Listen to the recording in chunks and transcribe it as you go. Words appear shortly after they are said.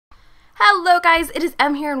Hello guys, it is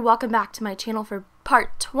Em here and welcome back to my channel for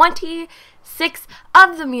part 26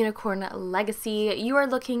 of the Municorn Legacy. You are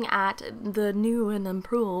looking at the new and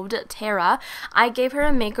improved Tara. I gave her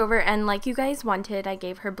a makeover and like you guys wanted, I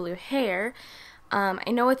gave her blue hair.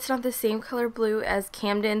 I know it's not the same color blue as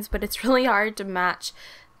Camden's, but it's really hard to match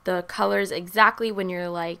the colors exactly when you're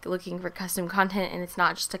like looking for custom content and it's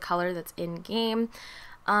not just a color that's in game.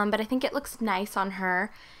 But I think it looks nice on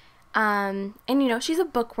her. And you know, she's a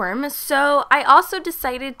bookworm, so I also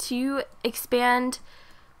decided to expand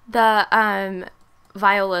the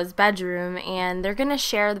Viola's bedroom, and they're gonna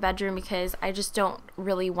share the bedroom because I just don't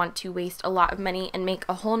really want to waste a lot of money and make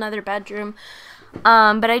a whole nother bedroom.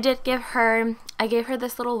 But I gave her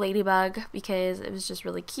this little ladybug because it was just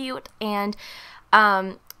really cute, and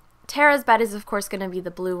Tara's bed is of course gonna be the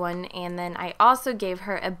blue one, and then I also gave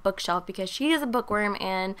her a bookshelf because she is a bookworm,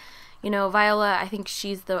 and you know, Viola, I think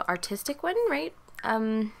she's the artistic one, right?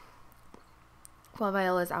 Well,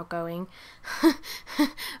 Viola's outgoing.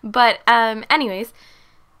 But, anyways,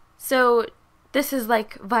 so this is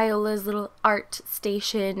like Viola's little art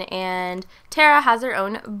station, and Tara has her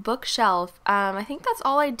own bookshelf. I think that's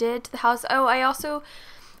all I did to the house. Oh, I also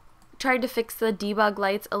tried to fix the debug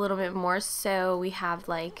lights a little bit more, so we have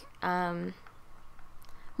like,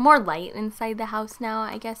 more light inside the house now,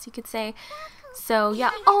 I guess you could say. So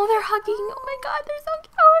yeah, oh, they're hugging. Oh my god, they're so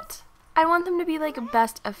cute. I want them to be like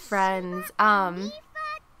best of friends. I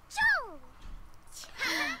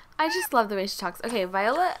just love the way she talks. Okay,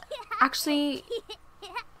 Viola actually,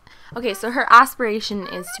 okay, so her aspiration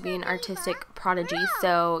is to be an artistic prodigy.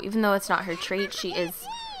 So even though it's not her trait, she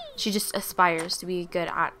just aspires to be good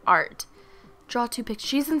at art. Draw 2 pictures.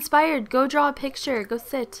 She's inspired. Go draw a picture. Go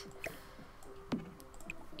sit.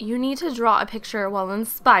 You need to draw a picture while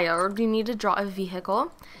inspired. You need to draw a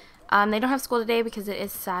vehicle. They don't have school today because it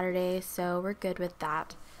is Saturday, so we're good with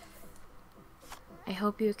that. I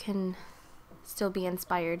hope you can still be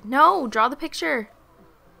inspired. No, draw the picture.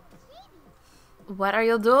 What are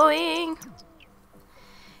you doing?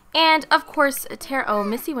 And of course, Tara. Oh,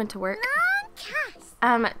 Missy went to work.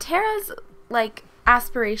 Tara's like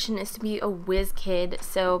aspiration is to be a whiz kid,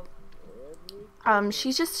 so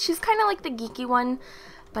she's kind of like the geeky one.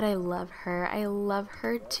 But I love her. I love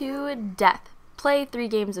her to death. Play 3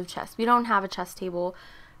 games of chess. We don't have a chess table.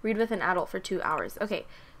 Read with an adult for 2 hours. Okay,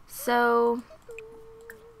 so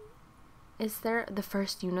is there the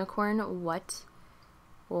first unicorn? What?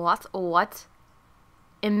 What?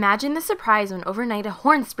 Imagine the surprise when overnight a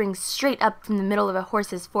horn springs straight up from the middle of a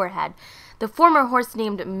horse's forehead. The former horse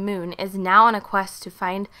named Moon is now on a quest to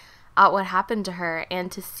find out what happened to her and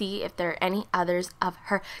to see if there are any others of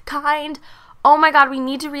her kind. Oh my god, we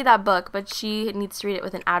need to read that book, but she needs to read it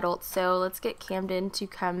with an adult, so let's get Camden to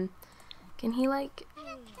come. Can he, like...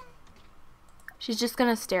 She's just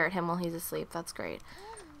gonna stare at him while he's asleep. That's great.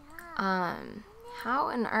 How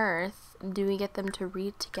on earth do we get them to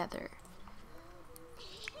read together?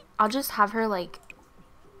 I'll just have her, like...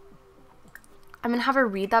 I'm gonna have her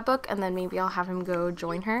read that book, and then maybe I'll have him go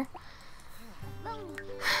join her.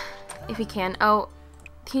 If he can. Oh...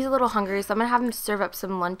 He's a little hungry, so I'm going to have him serve up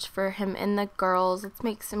some lunch for him and the girls. Let's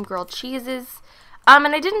make some grilled cheeses. And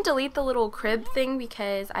I didn't delete the little crib thing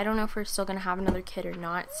because I don't know if we're still going to have another kid or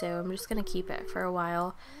not. So I'm just going to keep it for a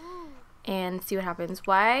while and see what happens.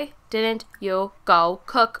 Why didn't you go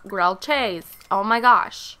cook grilled cheese? Oh my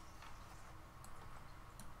gosh.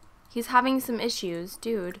 He's having some issues,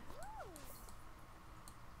 dude.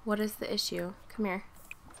 What is the issue? Come here.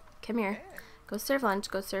 Come here. Go serve lunch.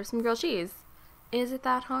 Go serve some grilled cheese. Is it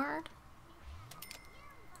that hard?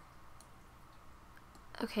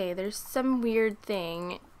 Okay, there's some weird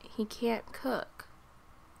thing. He can't cook.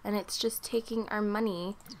 And it's just taking our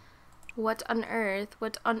money. What on earth?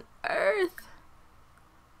 What on earth?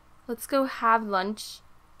 Let's go have lunch,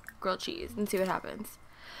 grilled cheese, and see what happens.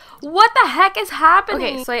 What the heck is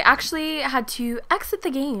happening? Okay, so I actually had to exit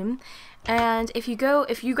the game. And if you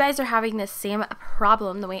guys are having this same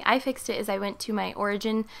problem, the way I fixed it is I went to my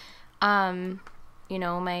origin, you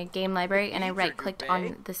know, my game library, and I right-clicked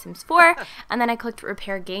on The Sims 4, and then I clicked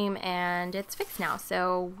repair game, and it's fixed now,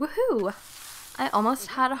 so woohoo! I almost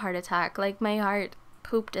had a heart attack, like my heart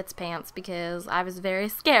pooped its pants because I was very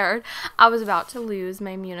scared. I was about to lose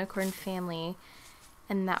my Municorn family,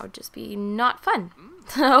 and that would just be not fun.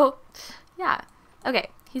 So, yeah. Okay,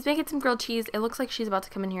 he's making some grilled cheese. It looks like she's about to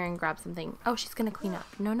come in here and grab something. Oh, she's gonna clean up.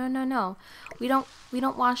 No, no, no, no. We don't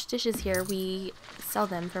wash dishes here. We sell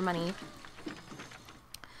them for money.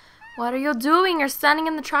 What are you doing? You're standing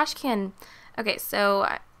in the trash can. Okay, so,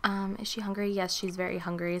 is she hungry? Yes, she's very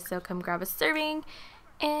hungry, so come grab a serving.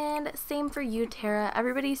 And same for you, Tara.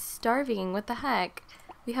 Everybody's starving. What the heck?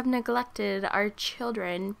 We have neglected our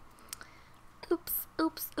children. Oops,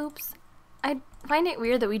 oops, oops. I find it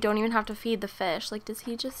weird that we don't even have to feed the fish. Like, does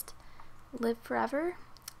he just live forever?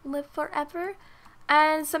 Live forever?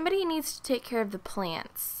 And somebody needs to take care of the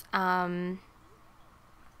plants. We're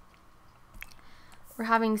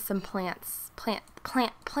having some plant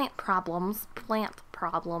problems. Plant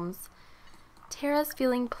problems. Tara's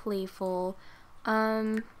feeling playful.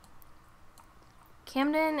 Camden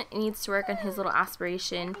needs to work on his little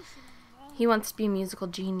aspiration. He wants to be a musical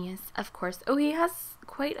genius, of course. Oh, he has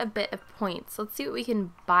quite a bit of points. Let's see what we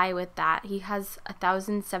can buy with that. He has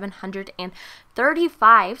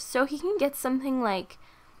 1,735, so he can get something like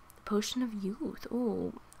Potion of Youth.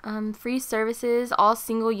 Ooh. Free services. All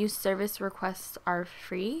single-use service requests are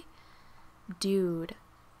free. Dude.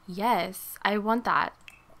 Yes, I want that.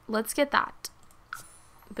 Let's get that.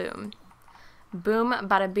 Boom. Boom,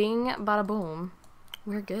 bada bing, bada boom.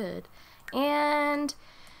 We're good. And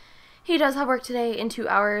he does have work today in 2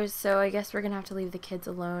 hours, so I guess we're gonna have to leave the kids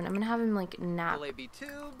alone. I'm gonna have him like nap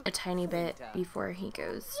a tiny bit before he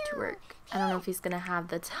goes to work. I don't know if he's gonna have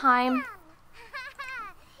the time.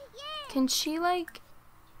 Can she like,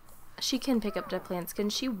 she can pick up the plants. Can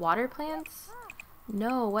she water plants?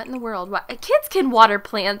 No, what in the world? What? Kids can water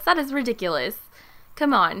plants. That is ridiculous.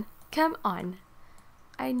 Come on. Come on.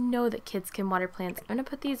 I know that kids can water plants. I'm gonna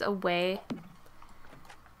put these away.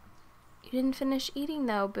 You didn't finish eating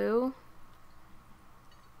though, boo.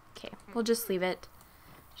 Okay, we'll just leave it.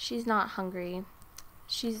 She's not hungry.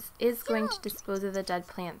 She is going to dispose of the dead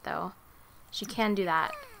plant though. She can do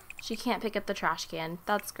that. She can't pick up the trash can.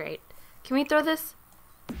 That's great. Can we throw this?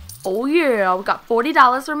 Oh yeah, we got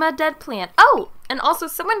 $40 from a dead plant. Oh, and also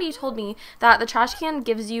somebody told me that the trash can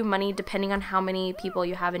gives you money depending on how many people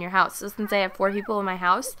you have in your house. So since I have 4 people in my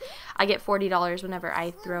house, I get $40 whenever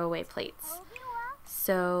I throw away plates.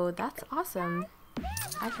 So that's awesome,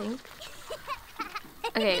 I think.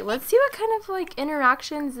 Okay, let's see what kind of like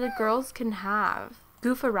interactions the girls can have.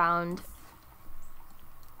 Goof around.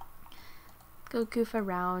 Go goof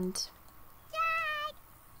around.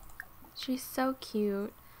 She's so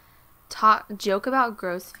cute. Joke about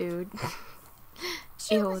gross food.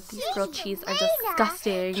 Ew, these grilled cheese are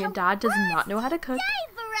disgusting. Dad does not know how to cook.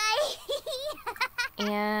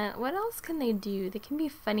 And what else can they do? They can be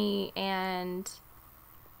funny and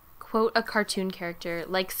quote a cartoon character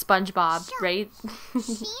like SpongeBob, right?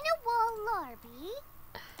 Let's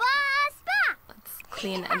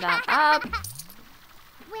clean that up.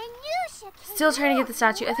 Still trying to get the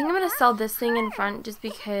statue. I think I'm going to sell this thing in front just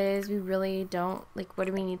because we really don't, like, what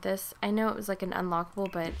do we need this? I know it was like an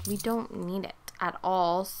unlockable, but we don't need it at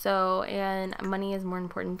all. So, and money is more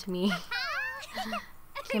important to me.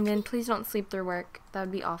 Camden, please don't sleep through work. That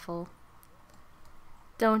would be awful.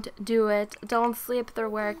 Don't do it. Don't sleep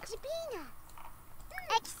through work.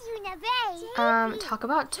 Talk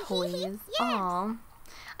about toys. Aw.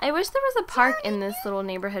 I wish there was a park in this little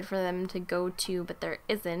neighborhood for them to go to, but there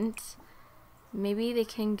isn't. Maybe they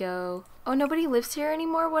can go... Oh, nobody lives here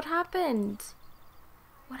anymore? What happened?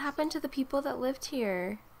 What happened to the people that lived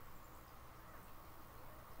here?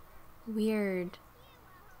 Weird.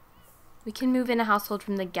 We can move in a household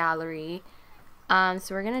from the gallery. So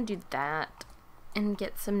we're gonna do that and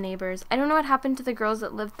get some neighbors. I don't know what happened to the girls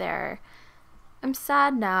that lived there. I'm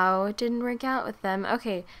sad now. It didn't work out with them.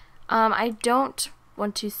 Okay. I don't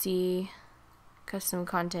want to see custom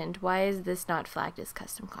content. Why is this not flagged as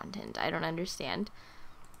custom content? I don't understand.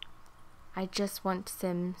 I just want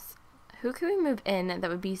Sims. Who can we move in that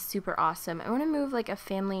would be super awesome? I want to move like a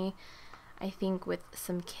family, I think, with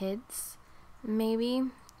some kids. Maybe.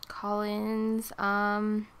 Collins.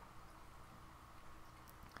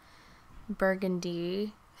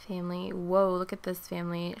 Burgundy family. Whoa, look at this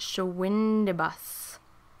family. Schwindebus.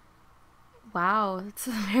 Wow, it's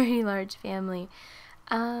a very large family.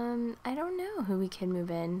 I don't know who we can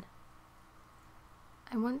move in.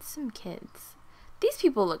 I want some kids. These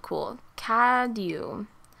people look cool. Cadu.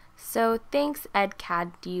 So thanks Ed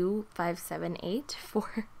Cadu578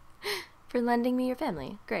 for lending me your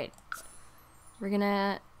family. Great. We're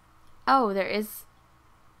gonna... Oh, there is...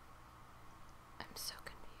 I'm so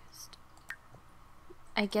confused.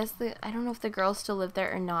 I guess I don't know if the girls still live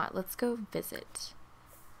there or not. Let's go visit.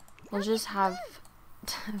 We'll just have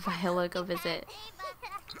Viola go visit.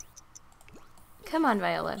 Come on,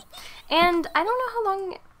 Viola. And I don't know how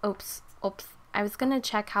long... Oops. I was going to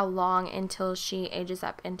check how long until she ages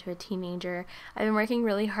up into a teenager. I've been working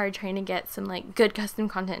really hard trying to get some like good custom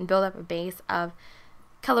content and build up a base of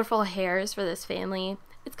colorful hairs for this family.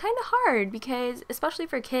 It's kind of hard because, especially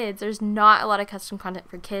for kids, there's not a lot of custom content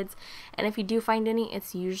for kids. And if you do find any,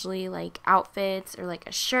 it's usually like outfits or like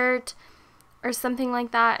a shirt or something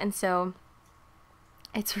like that, and so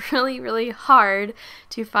it's really, really hard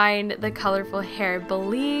to find the colorful hair.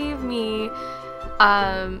 Believe me,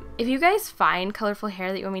 if you guys find colorful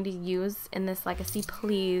hair that you want me to use in this legacy,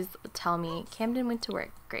 please tell me. Camden went to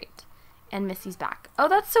work. Great. And Missy's back. Oh,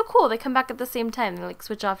 that's so cool. They come back at the same time. They like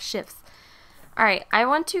switch off shifts. Alright, I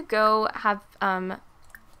want to go have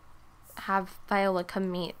Viola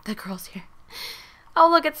come meet the girls here. Oh,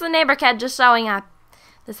 look, it's the neighbor kid just showing up.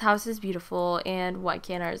 This house is beautiful, and why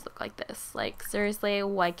can't ours look like this? Like, seriously,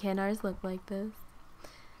 why can't ours look like this?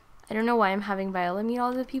 I don't know why I'm having Viola meet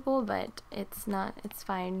all the people, but it's not, it's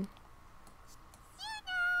fine.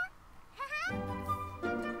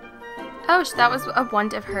 Oh, that was a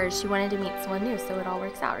want of hers. She wanted to meet someone new, so it all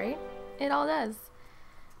works out, right? It all does.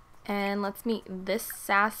 And let's meet this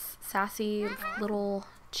sassy little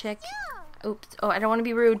chick. Oops. Oh, I don't want to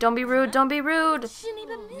be rude. Don't be rude. Don't be rude.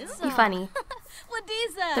 Be funny.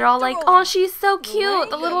 They're all like, oh, she's so cute.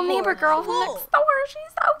 The little neighbor girl from next door.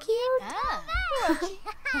 She's so cute.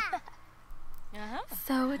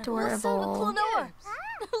 So adorable.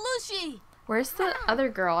 Where's the other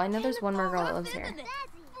girl? I know there's one more girl that lives here.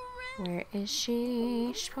 Where is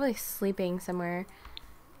she? She's probably sleeping somewhere.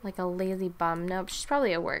 Like a lazy bum. Nope, she's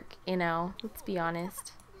probably at work, you know. Let's be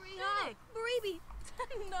honest.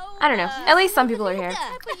 I don't know. At least some people are here.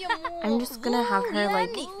 I'm just gonna have her,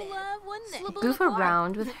 like, goof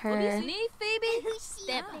around with her.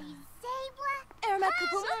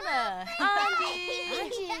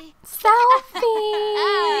 Selfie!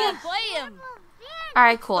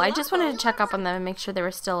 Alright, cool. I just wanted to check up on them and make sure they were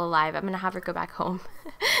still alive. I'm gonna have her go back home.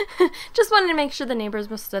 Just wanted to make sure the neighbors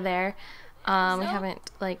were still there. We haven't,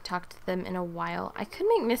 like, talked to them in a while. I could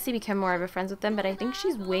make Missy become more of a friend with them, but I think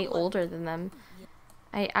she's way older than them.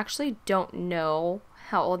 I actually don't know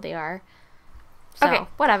how old they are. So, okay,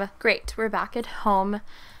 whatever. Great. We're back at home.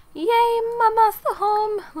 Yay, Mama's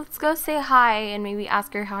home. Let's go say hi and maybe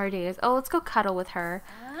ask her how her day is. Oh, let's go cuddle with her.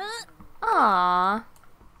 Aww.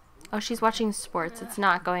 Oh, she's watching sports. It's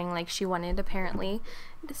not going like she wanted, apparently.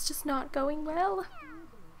 It's just not going well.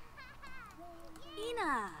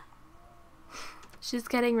 She's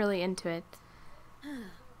getting really into it.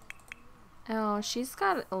 Oh, she's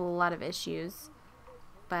got a lot of issues.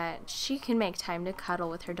 But she can make time to cuddle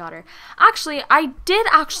with her daughter. Actually, I did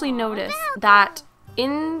actually notice that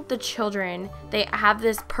in the children, they have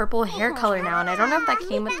this purple hair color now. And I don't know if that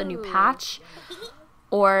came with the new patch,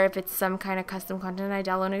 or if it's some kind of custom content I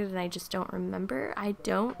downloaded and I just don't remember. I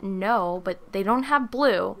don't know, but they don't have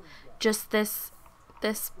blue. Just this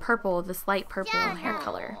purple, this light purple hair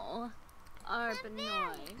color.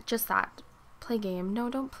 Just that. Play game. No,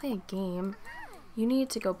 don't play a game. You need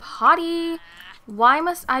to go potty. Why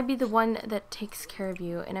must I be the one that takes care of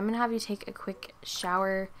you? And I'm going to have you take a quick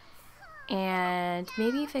shower and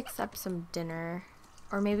maybe fix up some dinner.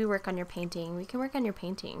 Or maybe work on your painting. We can work on your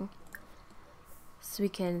painting. So we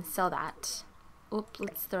can sell that. Oops,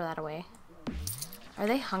 let's throw that away. Are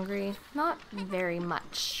they hungry? Not very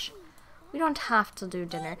much. We don't have to do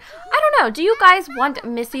dinner. I don't know. Do you guys want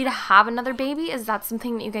Missy to have another baby? Is that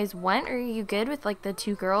something that you guys want? Or are you good with like the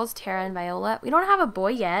two girls, Tara and Viola? We don't have a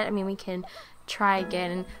boy yet. I mean, we can try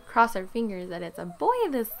again and cross our fingers that it's a boy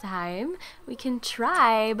this time. We can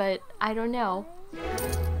try, but I don't know.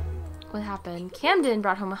 What happened? Camden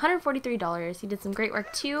brought home $143. He did some great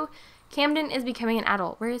work too. Camden is becoming an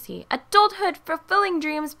adult. Where is he? Adulthood, fulfilling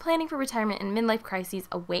dreams, planning for retirement, and midlife crises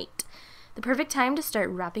await. The perfect time to start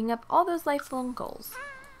wrapping up all those lifelong goals.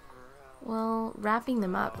 Well, wrapping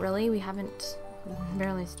them up, really? We haven't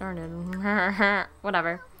barely started.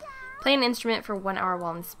 Whatever. Play an instrument for 1 hour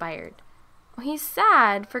while inspired. Oh, he's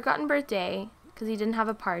sad. Forgotten birthday. Because he didn't have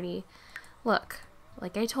a party. Look,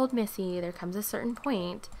 like I told Missy, there comes a certain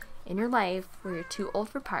point in your life where you're too old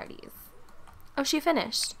for parties. Oh, she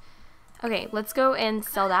finished. Okay, let's go and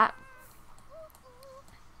sell that.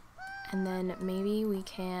 And then maybe we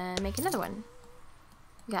can make another one.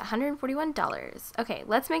 We got $141. Okay,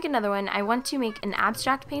 let's make another one. I want to make an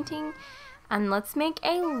abstract painting. And let's make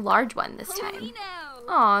a large one this time.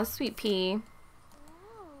 Aw, sweet pea.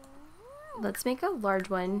 Let's make a large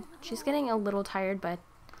one. She's getting a little tired, but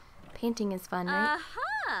painting is fun, right?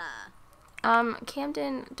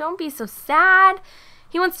 Camden, don't be so sad.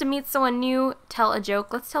 He wants to meet someone new. Tell a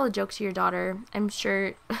joke. Let's tell a joke to your daughter. I'm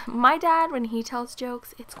sure my dad, when he tells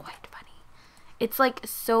jokes, it's quite funny. It's like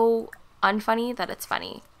so unfunny that it's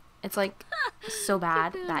funny. It's like so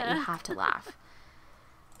bad that you have to laugh.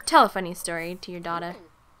 Tell a funny story to your daughter.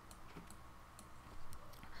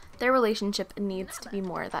 Their relationship needs to be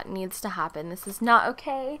more. That needs to happen. This is not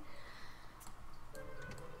okay.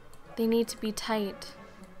 They need to be tight.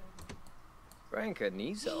 Franca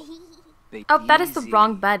Nizo. Oh, that is the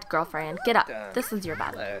wrong bed, girlfriend. Get up. This is your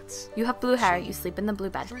bed. You have blue hair. You sleep in the blue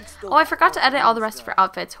bed. Oh, I forgot to edit all the rest of her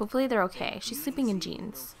outfits. Hopefully they're okay. She's sleeping in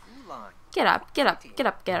jeans. Get up. Get up. Get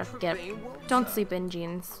up. Get up. Get up. Don't sleep in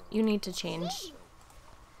jeans. You need to change.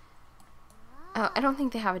 Oh, I don't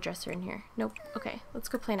think they have a dresser in here. Nope. Okay, let's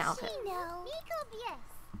go play an outfit.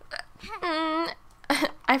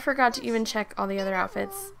 I forgot to even check all the other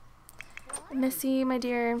outfits. Missy, my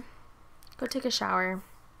dear, go take a shower.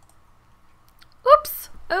 Oops.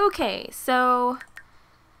 Okay, so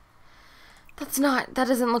that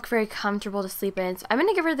doesn't look very comfortable to sleep in. So I'm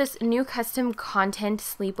gonna give her this new custom content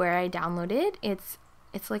sleepwear I downloaded.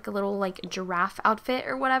 It's like a little like giraffe outfit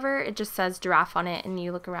or whatever. It just says giraffe on it, and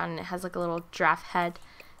you look around and it has like a little giraffe head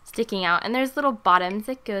sticking out, and there's little bottoms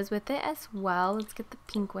that goes with it as well. Let's get the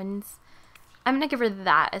pink ones. I'm gonna give her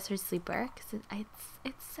that as her sleepwear because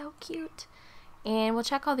it's so cute. And we'll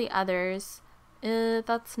check all the others.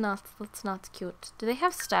 That's not cute. Do they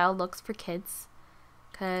have style looks for kids?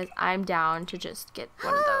 Cause I'm down to just get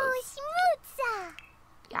one of those.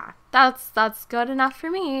 Yeah, that's good enough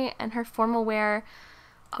for me. And her formal wear.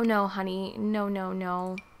 Oh no, honey,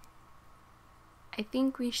 no. I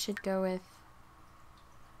think we should go with.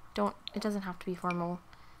 It doesn't have to be formal.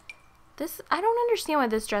 I don't understand why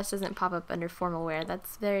this dress doesn't pop up under formal wear.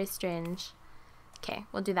 That's very strange. Okay,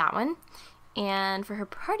 we'll do that one. And for her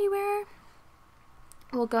party wear,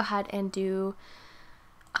 we'll go ahead and do,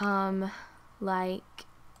 like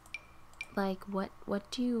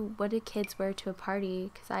what do kids wear to a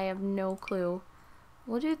party? Because I have no clue.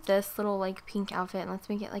 We'll do this little like pink outfit, and let's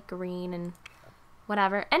make it like green and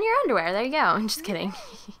whatever. And your underwear. There you go. I'm just kidding.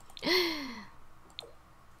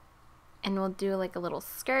 And we'll do like a little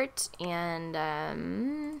skirt and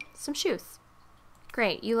some shoes.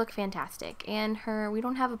 Great, you look fantastic. And we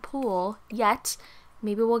don't have a pool yet.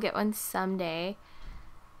 Maybe we'll get one someday.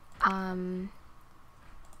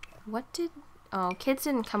 Kids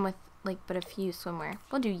didn't come with like but a few swimwear.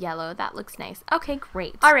 We'll do yellow. That looks nice. Okay,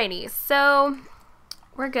 great. Alrighty, so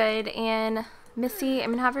we're good. And Missy,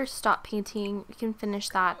 I'm gonna have her stop painting. We can finish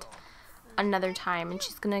that another time. And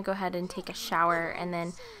she's gonna go ahead and take a shower and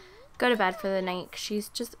then go to bed for the night. She's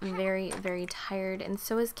just very, very tired, and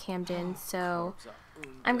so is Camden. So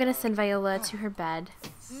I'm gonna send Viola to her bed.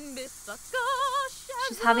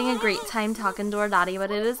 She's having a great time talking to her daddy, but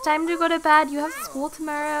it is time to go to bed. You have school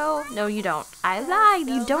tomorrow. No, you don't. I lied.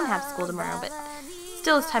 You don't have school tomorrow, but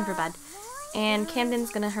still it's time for bed. And Camden's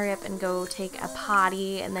gonna hurry up and go take a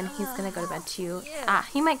potty, and then he's gonna go to bed too.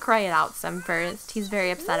 He might cry it out some first. He's very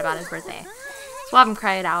upset about his birthday. So we'll have him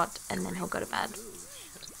cry it out, and then he'll go to bed.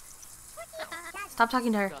 Stop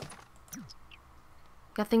talking to her. You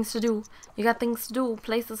got things to do. You got things to do.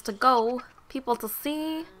 Places to go. People to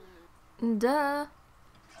see. Duh.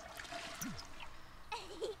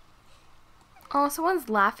 Oh, someone's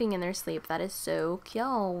laughing in their sleep. That is so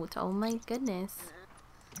cute. Oh my goodness.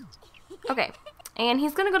 Okay. And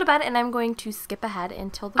he's going to go to bed, and I'm going to skip ahead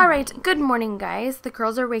until the morning. Alright, good morning, guys. The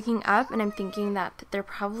girls are waking up, and I'm thinking that they're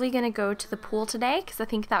probably going to go to the pool today, because I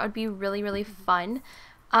think that would be really, really fun.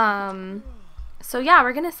 So yeah,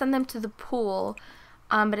 we're gonna send them to the pool,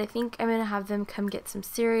 but I think I'm gonna have them come get some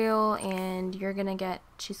cereal, and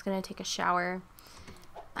she's gonna take a shower,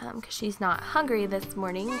 because she's not hungry this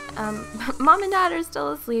morning. Mom and Dad are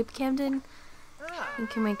still asleep. Camden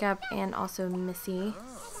can wake up, and also Missy.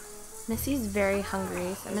 Missy's very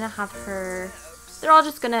hungry, so I'm gonna have her, they're all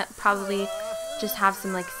just gonna probably just have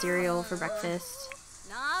some like cereal for breakfast.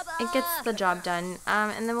 It gets the job done,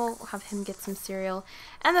 and then we'll have him get some cereal.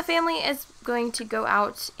 And the family is going to go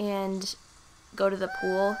out and go to the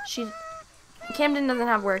pool. Camden doesn't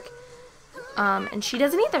have work, and she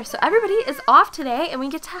doesn't either. So everybody is off today, and we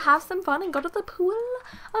get to have some fun and go to the pool.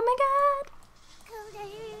 Oh my god!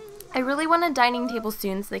 I really want a dining table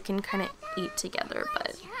soon so they can kind of eat together,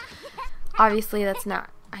 but obviously that's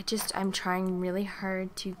not. I'm trying really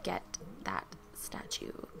hard to get that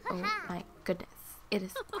statue. Oh my goodness. It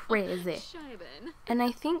is crazy. And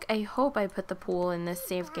I hope I put the pool in this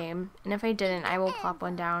save game. And if I didn't, I will plop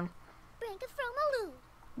one down.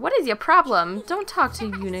 What is your problem? Don't talk to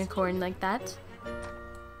Unicorn like that.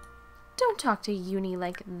 Don't talk to Uni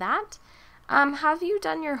like that. Have you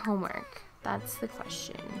done your homework? That's the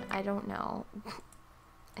question. I don't know.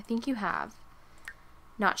 I think you have.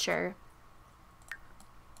 Not sure.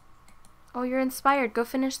 Oh, you're inspired. Go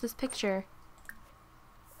finish this picture.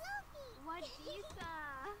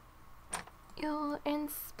 You're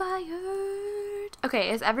inspired.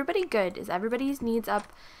 Okay, is everybody good? Is everybody's needs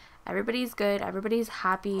up? Everybody's good. Everybody's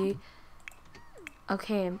happy.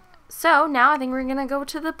 Okay, so now I think we're gonna go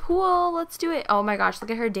to the pool. Let's do it. Oh my gosh,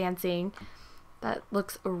 look at her dancing. That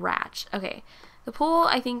looks ratch. Okay. The pool,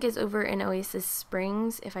 I think, is over in Oasis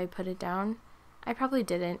Springs, if I put it down. I probably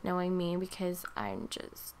didn't, knowing me, because I'm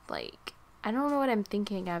just, like, I don't know what I'm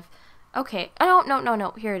thinking of. Okay. Oh,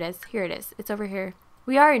 no. Here it is. It's over here.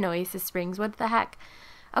 We are in Oasis Springs. What the heck?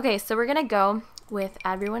 Okay, so we're going to go with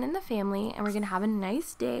everyone in the family, and we're going to have a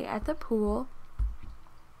nice day at the pool.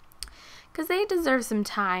 Because they deserve some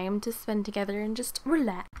time to spend together and just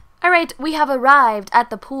relax. Alright, we have arrived at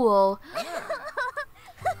the pool.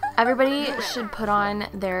 Everybody should put on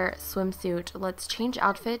their swimsuit. Let's change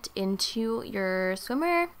outfit into your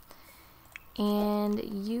swimwear.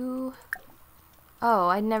 And you... Oh,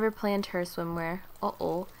 I never planned her swimwear.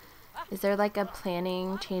 Uh-oh. Is there like a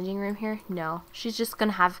planning changing room here? No. She's just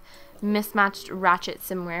gonna have mismatched ratchet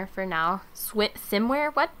swimwear for now.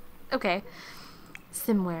 Swimwear? What? Okay.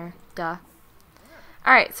 Swimwear. Duh.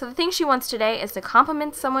 Alright, so the thing she wants today is to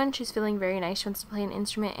compliment someone. She's feeling very nice. She wants to play an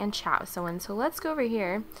instrument and chat with someone. So let's go over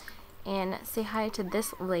here and say hi to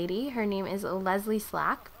this lady. Her name is Leslie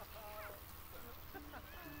Slack.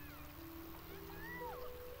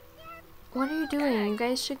 What are you doing? You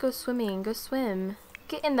guys should go swimming. Go swim.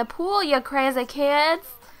 Get in the pool, you crazy kids.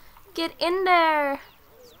 Get in there.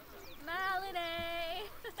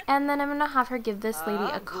 And then I'm going to have her give this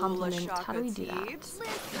lady a compliment. How do we do that?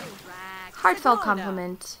 Heartfelt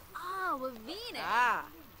compliment.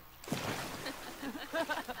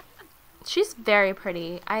 She's very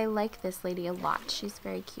pretty. I like this lady a lot. She's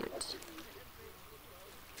very cute.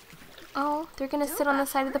 Oh, they're going to sit on the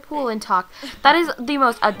side of the pool and talk. That is the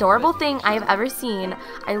most adorable thing I have ever seen.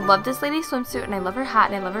 I love this lady's swimsuit, and I love her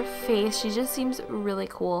hat, and I love her face. She just seems really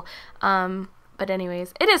cool. But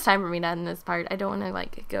anyways, it is time for me to end this part. I don't want to,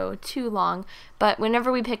 like, go too long. But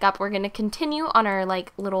whenever we pick up, we're going to continue on our,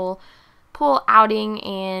 like, little pool outing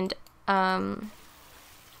and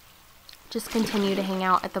just continue to hang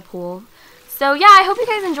out at the pool. So, yeah, I hope you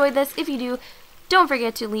guys enjoyed this. If you do, don't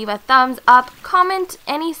forget to leave a thumbs up, comment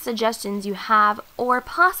any suggestions you have, or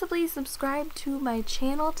possibly subscribe to my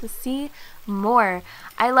channel to see more.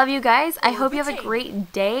 I love you guys. I hope you have a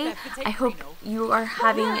great day. I hope you are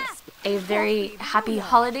having a very happy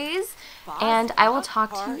holidays, and I will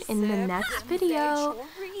talk to you in the next video.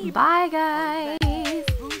 Bye, guys.